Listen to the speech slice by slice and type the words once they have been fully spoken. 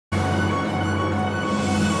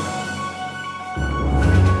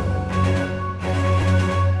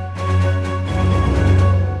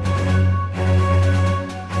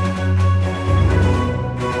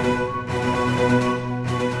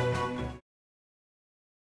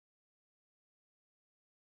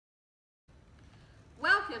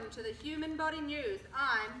welcome to the Human Body News.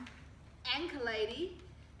 I'm Anchor Lady,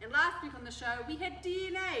 and last week on the show we had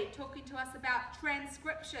DNA talking to us about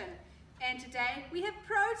transcription, and today we have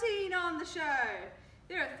protein on the show.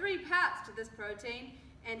 There are 3 parts to this protein,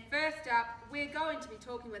 and first up we're going to be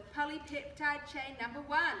talking with polypeptide chain number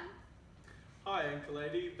 1. Hi Anchor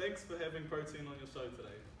Lady, thanks for having protein on your show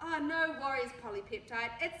today. Oh, no worries,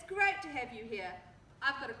 Polypeptide. It's great to have you here.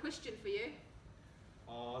 I've got a question for you.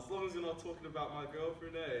 Oh, as long as you're not talking about my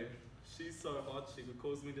girlfriend, eh? She's so hot she could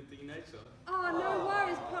cause me to denature. Oh, no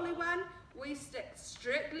worries, Polly One. We stick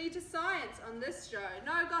strictly to science on this show.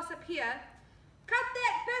 No gossip here. Cut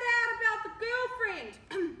that bit out about the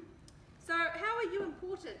girlfriend. So, how are you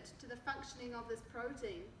important to the functioning of this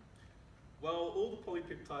protein? Well, all the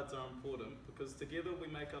polypeptides are important because together we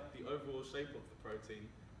make up the overall shape of the protein,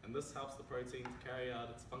 and this helps the protein to carry out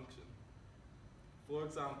its function. For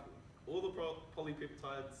example, all the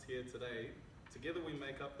polypeptides here today, together we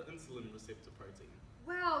make up the insulin receptor protein.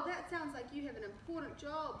 Wow, that sounds like you have an important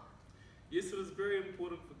job. Yes, it is very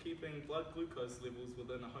important for keeping blood glucose levels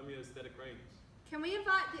within a homeostatic range. Can we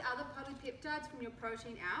invite the other polypeptides from your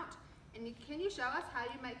protein out? And can you show us how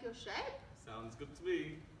you make your shape? Sounds good to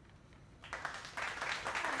me.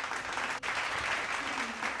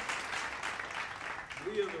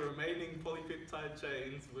 We are the remaining polypeptide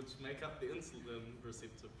chains which make up the insulin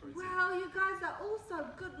receptor protein. Wow, you guys are all so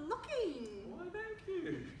good looking. Why, thank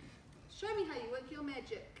you. Show me how you work your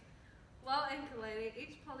magic. Well, Anchor Lady,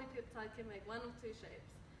 each polypeptide can make 1 of 2 shapes,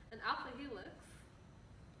 an alpha helix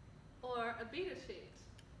or a beta sheet.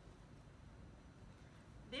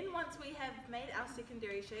 Then once we have made our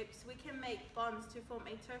secondary shapes, we can make bonds to form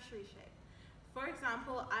a tertiary shape. For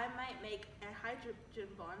example, I might make a hydrogen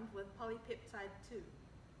bond with polypeptide 2,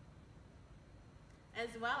 as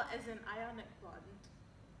well as an ionic bond.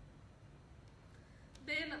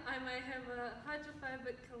 Then I may have a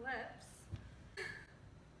hydrophobic collapse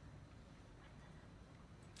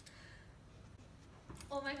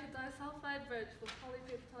or make a disulfide bridge with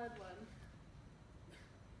polypeptide 1.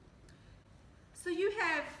 So you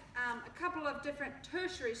have a couple of different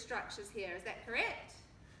tertiary structures here, is that correct?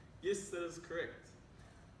 Yes, that is correct.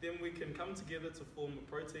 Then we can come together to form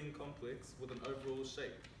a protein complex with an overall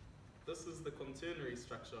shape. This is the quaternary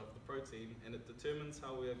structure of the protein, and it determines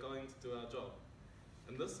how we are going to do our job.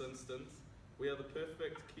 In this instance, we are the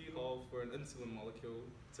perfect keyhole for an insulin molecule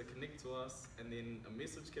to connect to us, and then a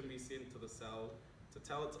message can be sent to the cell to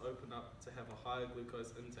tell it to open up to have a higher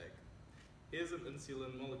glucose intake. Here's an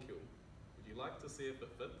insulin molecule. Would you like to see if it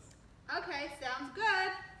fits? Okay, sounds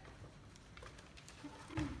good.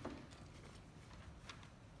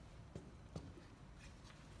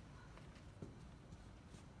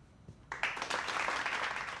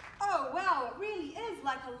 Oh wow, it really is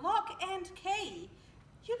like a lock and key.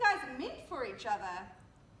 You guys are meant for each other.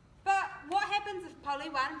 But what happens if Poly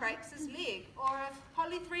 1 breaks his leg, or if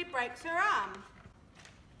Poly 3 breaks her arm?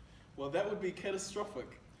 Well, that would be catastrophic.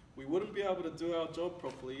 We wouldn't be able to do our job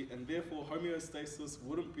properly, and therefore homeostasis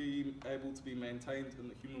wouldn't be able to be maintained in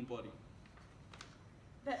the human body.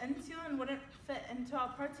 The insulin wouldn't fit into our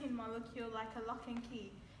protein molecule like a lock and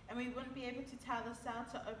key, and we wouldn't be able to tell the cell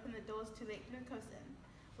to open the doors to let glucose in.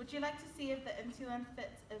 Would you like to see if the insulin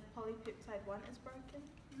fits if polypeptide 1 is broken?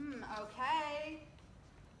 Okay.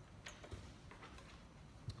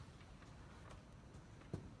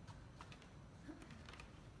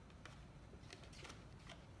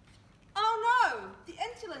 Oh no, the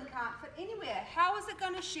insulin can't fit anywhere. How is it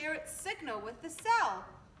going to share its signal with the cell?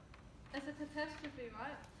 It's a catastrophe,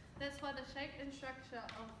 right? That's why the shape and structure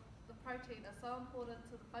of the protein are so important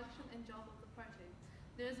to the function and job of the protein.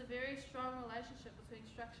 There is a very strong relationship between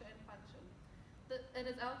structure and function. It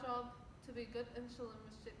is our job to be good insulin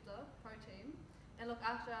receptor protein and look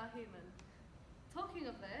after our human. Talking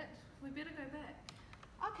of that, we better go back.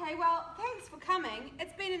 Okay, well, thanks for coming.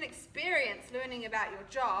 It's been an experience learning about your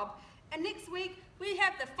job. And next week, we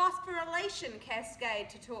have the phosphorylation cascade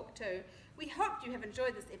to talk to. We hope you have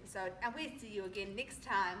enjoyed this episode, and we'll see you again next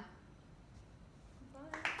time.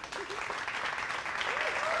 Bye.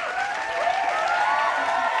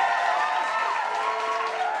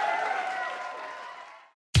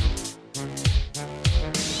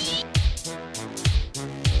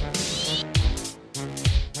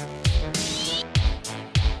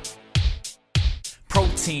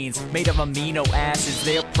 proteins made of amino acids.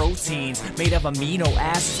 They're proteins made of amino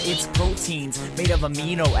acids. It's proteins made of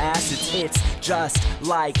amino acids. It's just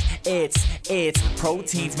like it's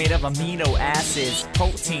proteins made of amino acids.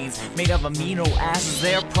 Proteins made of amino acids.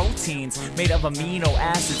 They're proteins made of amino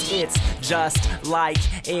acids. It's just like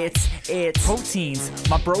it's proteins.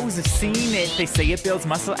 My bros have seen it. They say it builds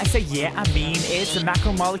muscle. I say yeah, I mean it's a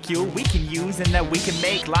macromolecule we can use and that we can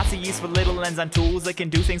make lots of useful little enzyme tools that can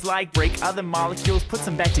do things like break other molecules, put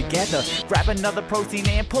them back together, grab another protein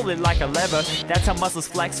and pull it like a lever. That's how muscles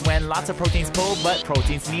flex when lots of proteins pull, but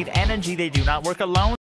proteins need energy. They do not work alone.